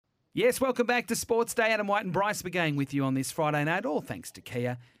Yes, welcome back to Sports Day. Adam White and Bryce again with you on this Friday night, all thanks to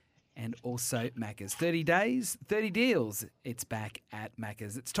Kia and also Macca's. 30 days, 30 deals. It's back at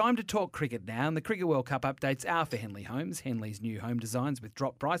Macca's. It's time to talk cricket now, and the Cricket World Cup updates are for Henley Homes. Henley's new home designs with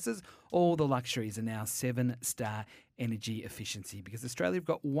drop prices. All the luxuries are now 7-star energy efficiency because Australia have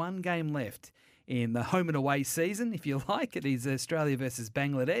got one game left in the home and away season, if you like. It is Australia versus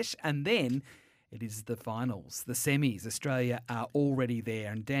Bangladesh, and then it is the finals, the semis. Australia are already there.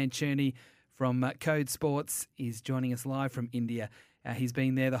 And Dan Cherney from Code Sports is joining us live from India. He's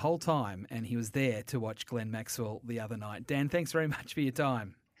been there the whole time, and he was there to watch Glenn Maxwell the other night. Dan, thanks very much for your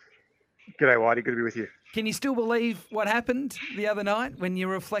time. G'day, Whitey. Good to be with you. Can you still believe what happened the other night when you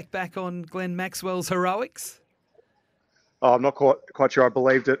reflect back on Glenn Maxwell's heroics? Oh, I'm not quite sure I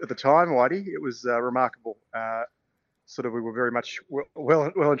believed it at the time, Whitey. It was remarkable. We were very much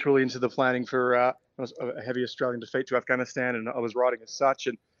well and truly into the planning for a heavy Australian defeat to Afghanistan, and I was riding as such.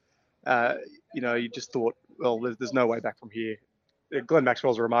 And you just thought, well, there's no way back from here. Glenn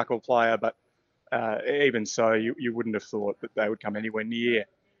Maxwell's a remarkable player, but even so, you wouldn't have thought that they would come anywhere near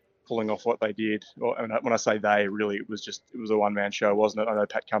pulling off what they did. When I say they, really, it was a one-man show, wasn't it? I know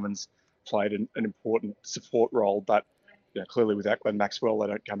Pat Cummins played an important support role, but clearly without Glenn Maxwell, they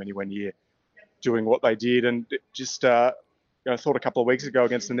don't come anywhere near doing what they did. And I thought a couple of weeks ago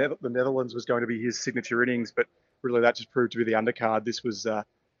against the Netherlands was going to be his signature innings, but really that just proved to be the undercard. This was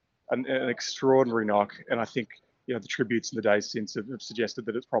an extraordinary knock, and I think the tributes in the days since have suggested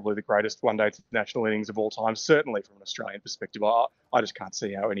that it's probably the greatest one-day national innings of all time, certainly from an Australian perspective. I just can't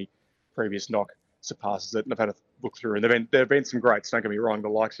see how any previous knock surpasses it, and I've had a look through, and there have been some greats, don't get me wrong, the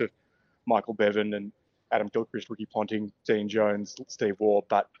likes of Michael Bevan and Adam Gilchrist, Ricky Ponting, Dean Jones, Steve Waugh,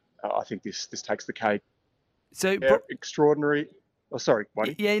 but I think this takes the cake. So extraordinary. Oh, sorry,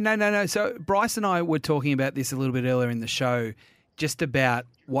 buddy. Yeah, no. So Bryce and I were talking about this a little bit earlier in the show, just about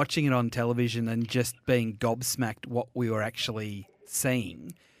watching it on television and just being gobsmacked what we were actually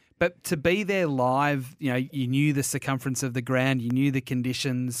seeing. But to be there live, you knew the circumference of the ground, you knew the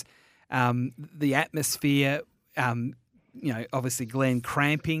conditions, the atmosphere, obviously Glenn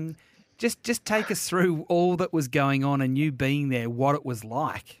cramping. Just take us through all that was going on and you being there, what it was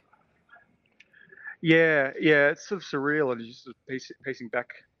like. Yeah, it's sort of surreal, and just sort of pacing back.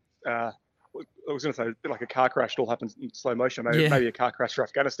 I was going to say like a car crash. It all happens in slow motion. Maybe a car crash for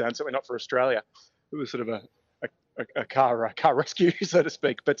Afghanistan, certainly not for Australia. It was sort of a car rescue, so to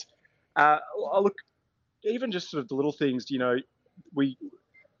speak. But look, even just sort of the little things. We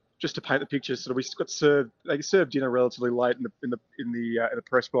just to paint the picture. Sort of we got served. They served dinner relatively late in the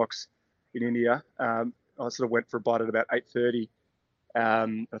press box in India. I sort of went for a bite at about 8:30.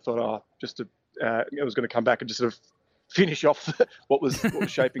 I thought, I was going to come back and just sort of finish off what was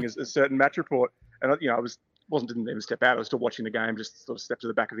shaping as a certain match report. And didn't even step out. I was still watching the game. Just sort of stepped to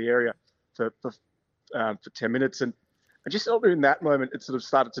the back of the area for 10 minutes. And just in that moment, it sort of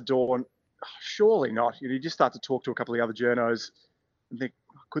started to dawn. Oh, surely not. You just start to talk to a couple of the other journos and think,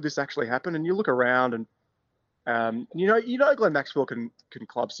 could this actually happen? And you look around and Glenn Maxwell can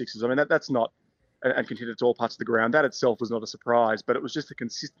club sixes. I mean that's not. And can hit it to all parts of the ground. That itself was not a surprise, but it was just the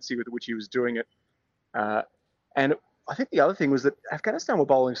consistency with which he was doing it. And I think the other thing was that Afghanistan were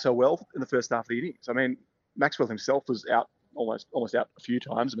bowling so well in the first half of the innings. I mean, Maxwell himself was out almost out a few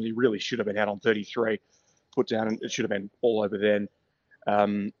times. I mean, he really should have been out on 33, put down, and it should have been all over then.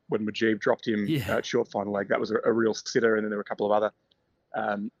 When Mujib dropped him at short final leg, that was a real sitter, and then there were a couple of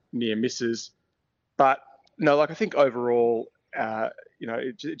other near misses. But no, I think overall,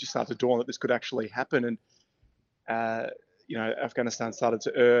 it just started to dawn that this could actually happen. And, Afghanistan started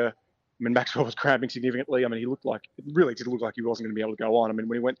to err. I mean, Maxwell was cramping significantly. I mean, it really did look like he wasn't going to be able to go on. I mean,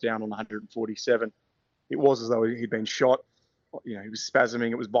 when he went down on 147, it was as though he'd been shot. He was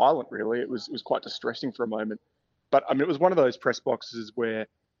spasming. It was violent, really. It was quite distressing for a moment. But, I mean, it was one of those press boxes where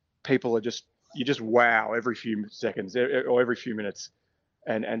people you just wow every few seconds or every few minutes.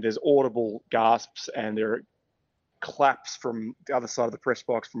 And there's audible gasps and there are claps from the other side of the press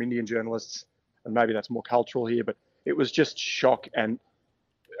box from Indian journalists, and maybe that's more cultural here, but it was just shock and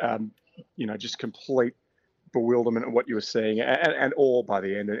just complete bewilderment at what you were seeing and awe by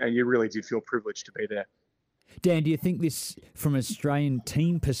the end, and you really did feel privileged to be there. Dan, do you think this, from an Australian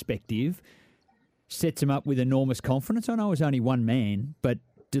team perspective, sets them up with enormous confidence? I know it's only one man, but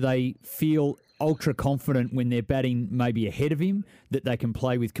do they feel ultra confident when they're batting maybe ahead of him, that they can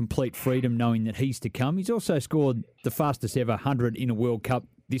play with complete freedom knowing that he's to come? He's also scored the fastest ever 100 in a World Cup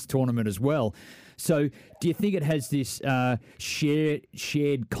this tournament as well. So do you think it has this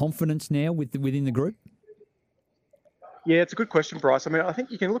shared confidence now within the group? Yeah, it's a good question, Bryce. I mean, I think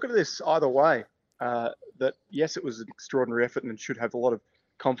you can look at this either way. That, yes, it was an extraordinary effort and should have a lot of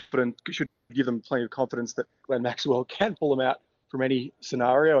should give them plenty of confidence that Glenn Maxwell can pull them out from any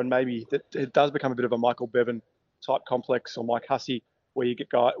scenario, and maybe that it does become a bit of a Michael Bevan type complex, or Mike Hussey, where you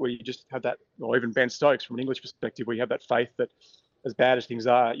just have that, or even Ben Stokes from an English perspective, where you have that faith that as bad as things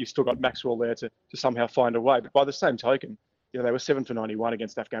are, you've still got Maxwell there to somehow find a way. But by the same token, they were 7 for 91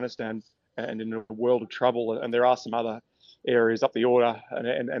 against Afghanistan and in a world of trouble. And there are some other areas up the order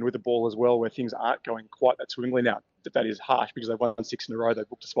and with the ball as well where things aren't going quite that swimmingly now. That is harsh because they've won 6 in a row. They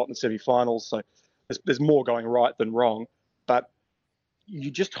booked a spot in the semi-finals. So there's more going right than wrong. But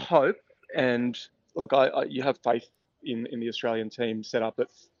you just hope, and look, you have faith in the Australian team set up that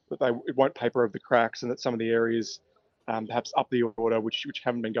it won't paper over the cracks, and that some of the areas perhaps up the order, which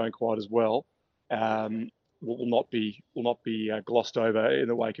haven't been going quite as well, will not be glossed over in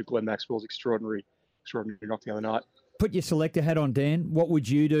the wake of Glenn Maxwell's extraordinary knock the other night. Put your selector hat on, Dan. What would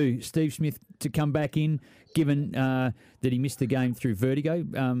you do, Steve Smith, to come back in, given that he missed the game through vertigo,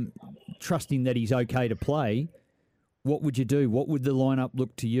 trusting that he's okay to play? What would you do? What would the lineup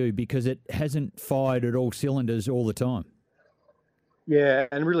look to you? Because it hasn't fired at all cylinders all the time. Yeah,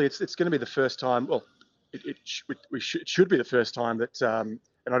 and really, it's going to be the first time. Well, it should be the first time that, and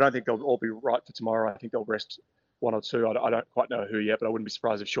I don't think they'll all be right for tomorrow. I think they'll rest one or two. I don't quite know who yet, but I wouldn't be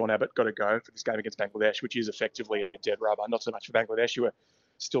surprised if Sean Abbott got to go for this game against Bangladesh, which is effectively a dead rubber. Not so much for Bangladesh, who are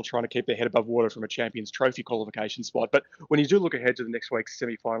still trying to keep their head above water from a Champions Trophy qualification spot. But when you do look ahead to the next week's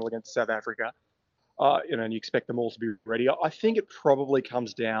semi-final against South Africa, and you expect them all to be ready, I think it probably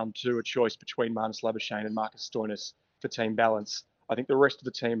comes down to a choice between Marnus Labuschagne and Marcus Stoinis for team balance. I think the rest of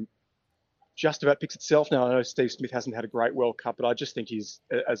the team just about picks itself now. I know Steve Smith hasn't had a great World Cup, but I just think he's,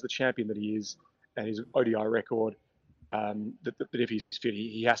 as the champion that he is, and his ODI record, that if he's fit,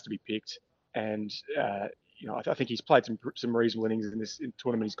 he has to be picked. And I think he's played some reasonable innings in this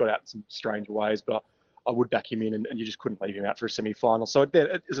tournament. He's got out in some strange ways, but I would back him in, and you just couldn't leave him out for a semi-final. So,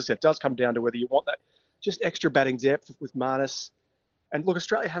 as I said, it does come down to whether you want that just extra batting depth with Marnus. And look,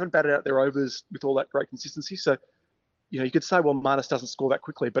 Australia haven't batted out their overs with all that great consistency. So, you could say, well, Marnus doesn't score that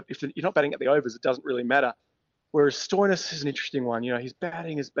quickly, but if you're not batting at the overs, it doesn't really matter. Whereas Stoinis is an interesting one. His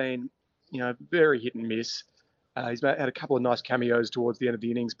batting has been, very hit and miss. He's had a couple of nice cameos towards the end of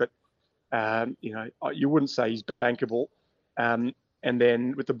the innings, but, you wouldn't say he's bankable. And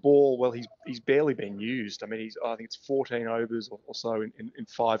then with the ball, well, he's barely been used. I mean, I think it's 14 overs or so in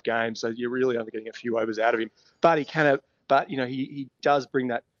 5 games. So you're really only getting a few overs out of him. But he does bring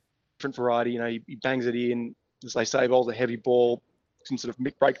that different variety. He bangs it in, as they say, bowls a heavy ball, can sort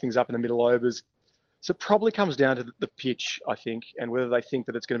of break things up in the middle overs. So it probably comes down to the pitch, I think, and whether they think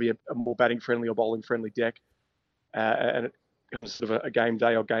that it's going to be a more batting friendly or bowling friendly deck, and it becomes sort of a game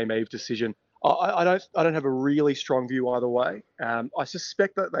day or game eve decision. I don't have a really strong view either way. I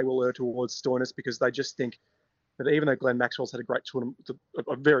suspect that they will err towards Stoinis because they just think that even though Glenn Maxwell's had a great tournament,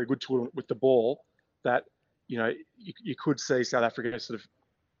 a very good tournament with the ball, that you could see South Africa sort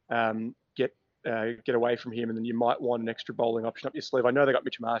of get away from him, and then you might want an extra bowling option up your sleeve. I know they got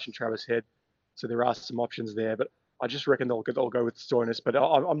Mitch Marsh and Travis Head, so there are some options there, but I just reckon they'll go with Stoinis. But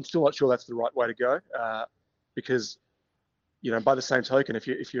I'm still not sure that's the right way to go because. By the same token, if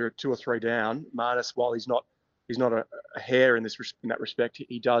you're 2 or 3 down, Marnus, while he's not a hair in that respect,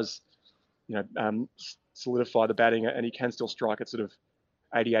 he does, solidify the batting, and he can still strike at sort of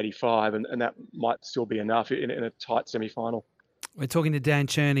 80, 85, and that might still be enough in a tight semi-final. We're talking to Dan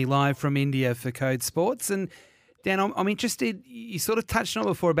Cherney live from India for Code Sports, and Dan, I'm interested. You sort of touched on it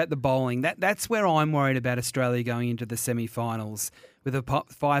before about the bowling. That's where I'm worried about Australia going into the semi-finals with the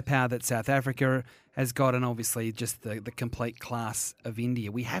firepower that South Africa has got, and obviously just the complete class of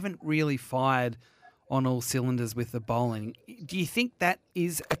India. We haven't really fired on all cylinders with the bowling. Do you think that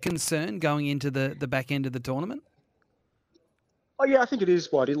is a concern going into the back end of the tournament? Oh yeah, I think it is,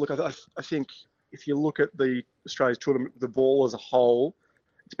 Whitey. Look, I think if you look at the Australia's tournament, the ball as a whole,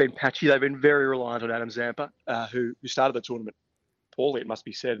 it's been patchy. They've been very reliant on Adam Zampa, who started the tournament poorly, it must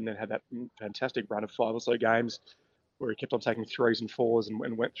be said, and then had that fantastic run of 5 or so games where he kept on taking 3s and 4s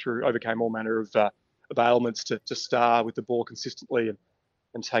and overcame all manner of ailments to star with the ball consistently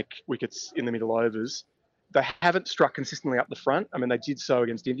and take wickets in the middle overs. They haven't struck consistently up the front. I mean, they did so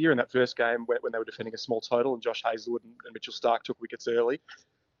against India in that first game when they were defending a small total, and Josh Hazlewood and Mitchell Starc took wickets early.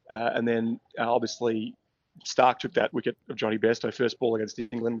 And then obviously Starc took that wicket of Johnny Bairstow first ball against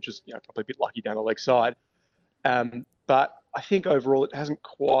England, which is probably a bit lucky down the leg side. But I think overall it hasn't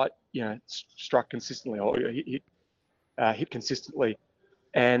quite struck consistently or hit consistently.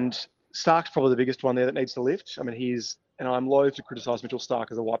 And Stark's probably the biggest one there that needs to lift. I mean, and I'm loath to criticise Mitchell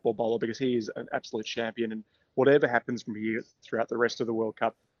Starc as a white ball bowler because he is an absolute champion. And whatever happens from here throughout the rest of the World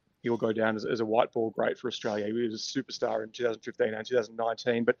Cup, he will go down as a white ball great for Australia. He was a superstar in 2015 and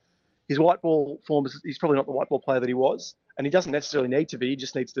 2019, but his white ball form, he's probably not the white ball player that he was, and he doesn't necessarily need to be. He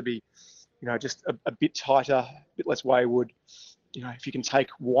just needs to be, just a bit tighter, a bit less wayward. If you can take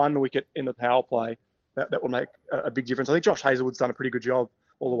one wicket in the power play, that will make a big difference. I think Josh Hazlewood's done a pretty good job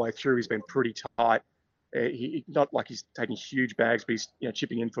all the way through. He's been pretty tight. He not like he's taking huge bags, but he's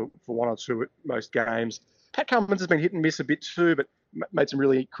chipping in for one or two at most games. Pat Cummins has been hit and miss a bit too, but made some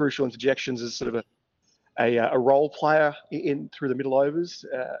really crucial interjections as sort of a role player in through the middle overs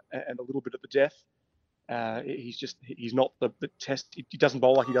and a little bit at the death. He's not the test. He doesn't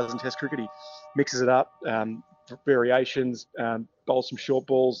bowl like he does in Test cricket. He mixes it up, variations, bowls some short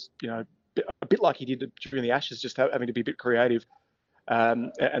balls. A bit like he did during the Ashes, just having to be a bit creative.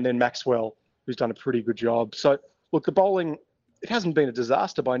 And then Maxwell, who's done a pretty good job. So look, the bowling, it hasn't been a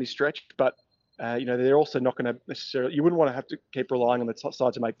disaster by any stretch, but they're also not going to necessarily. You wouldn't want to have to keep relying on the top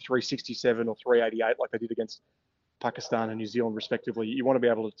side to make 367 or 388 like they did against Pakistan and New Zealand, respectively. You want to be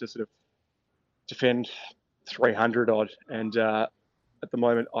able to sort of defend 300 odd, and at the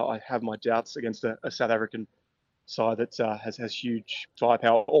moment I have my doubts against a South African side that has huge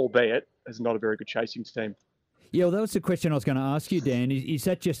firepower, albeit is not a very good chasing team. Yeah, well, that was the question I was going to ask you, Dan. Is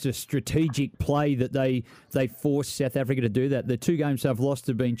that just a strategic play that they forced South Africa to do that? The two games they've lost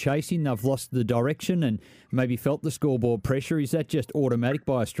have been chasing, they've lost the direction and maybe felt the scoreboard pressure. Is that just automatic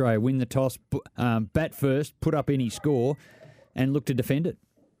by Australia? Win the toss, bat first, put up any score and look to defend it?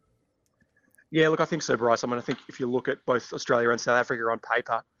 Yeah, look, I think so, Bryce. I think if you look at both Australia and South Africa on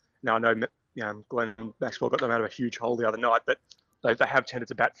paper, now I know Glenn Maxwell got them out of a huge hole the other night, but they have tended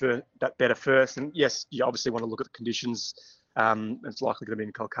to bat better first. And yes, you obviously want to look at the conditions. It's likely going to be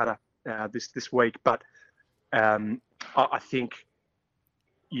in Kolkata this week. But I think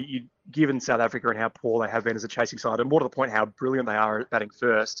you given South Africa and how poor they have been as a chasing side, and more to the point, how brilliant they are at batting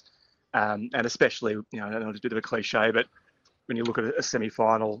first, and especially, I know it's a bit of a cliche, but when you look at a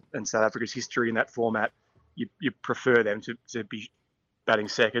semi-final and South Africa's history in that format, you prefer them to be batting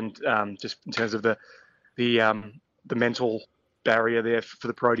second, just in terms of the mental barrier there for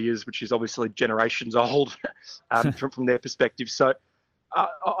the Proteas, which is obviously generations old from their perspective. So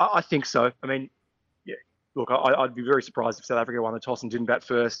I think so. I mean, yeah, look, I'd be very surprised if South Africa won the toss and didn't bat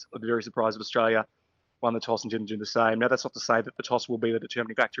first. I'd be very surprised if Australia won the toss and didn't do the same. Now, that's not to say that the toss will be the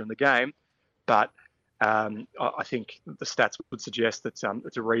determining factor in the game, but I think the stats would suggest that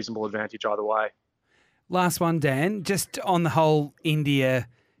it's a reasonable advantage either way. Last one, Dan, just on the whole India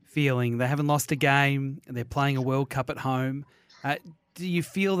feeling. They haven't lost a game. They're playing a World Cup at home. Do you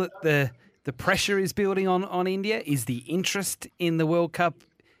feel that the pressure is building on India? Is the interest in the World Cup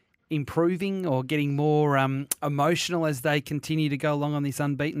improving or getting more emotional as they continue to go along on this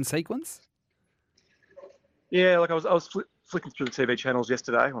unbeaten sequence? Yeah, like I was flicking through the TV channels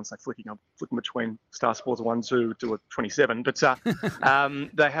yesterday. I won't say flicking, I'm flicking between Star Sports 1, 2 to 27. But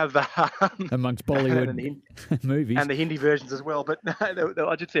they have... amongst Bollywood movies. And the Hindi versions as well. But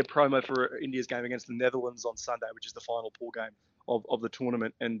I did see a promo for India's game against the Netherlands on Sunday, which is the final pool game of the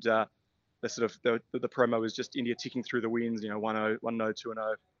tournament. And the promo was just India ticking through the wins, 1-0, 1-0,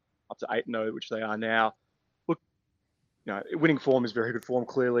 2-0, up to 8-0, which they are now. Winning form is very good form.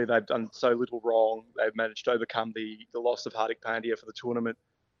 Clearly, they've done so little wrong. They've managed to overcome the loss of Hardik Pandya for the tournament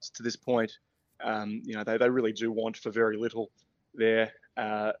to this point. They really do want for very little there.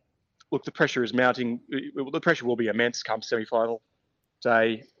 Look, the pressure is mounting. The pressure will be immense come semi-final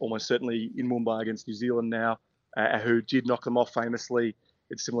day, almost certainly in Mumbai against New Zealand now, who did knock them off famously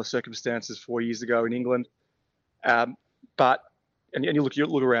in similar circumstances 4 years ago in England. But you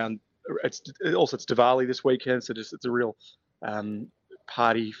look around. It's Diwali this weekend, so it's a real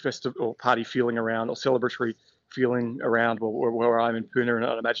party feeling around, or celebratory feeling around where I'm in Pune, and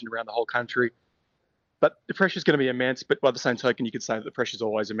I'd imagine around the whole country. But the pressure's going to be immense. But by the same token, you could say that the pressure's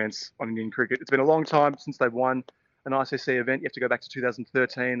always immense on Indian cricket. It's been a long time since they've won an ICC event. You have to go back to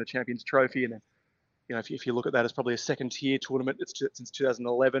 2013, the Champions Trophy, and then if you look at that, it's probably a second-tier tournament. It's since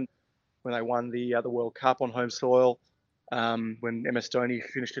 2011 when they won the World Cup on home soil. When MS Dhoni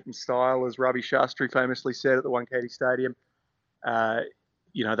finished it in style, as Ravi Shastri famously said at the Wankhede Stadium.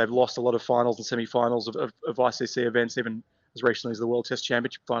 They've lost a lot of finals and semi-finals of ICC events, even as recently as the World Test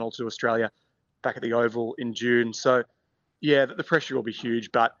Championship final to Australia back at the Oval in June. So, yeah, the pressure will be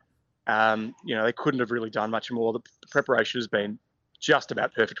huge, but, they couldn't have really done much more. The preparation has been just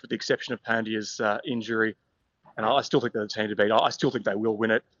about perfect with the exception of Pandya's injury. And I still think they're the team to beat. I still think they will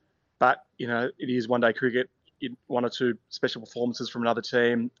win it. But, it is one-day cricket. One or two special performances from another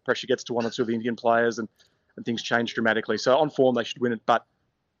team, pressure gets to one or two of the Indian players and things change dramatically. So on form, they should win it, but,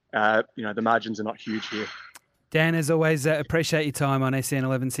 the margins are not huge here. Dan, as always, appreciate your time on SN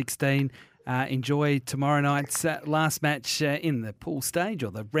 1116. Enjoy tomorrow night's last match in the pool stage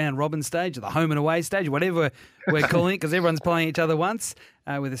or the round robin stage or the home and away stage, whatever we're calling it, because everyone's playing each other once,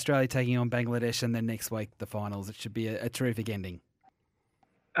 with Australia taking on Bangladesh, and then next week the finals. It should be a terrific ending.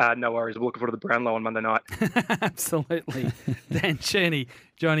 No worries. We're looking forward to the Brownlow on Monday night. Absolutely. Dan Cherney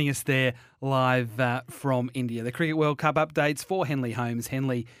joining us there live from India. The Cricket World Cup updates for Henley Homes.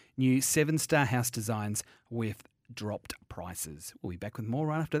 Henley, new 7-star house designs with dropped prices. We'll be back with more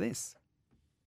right after this.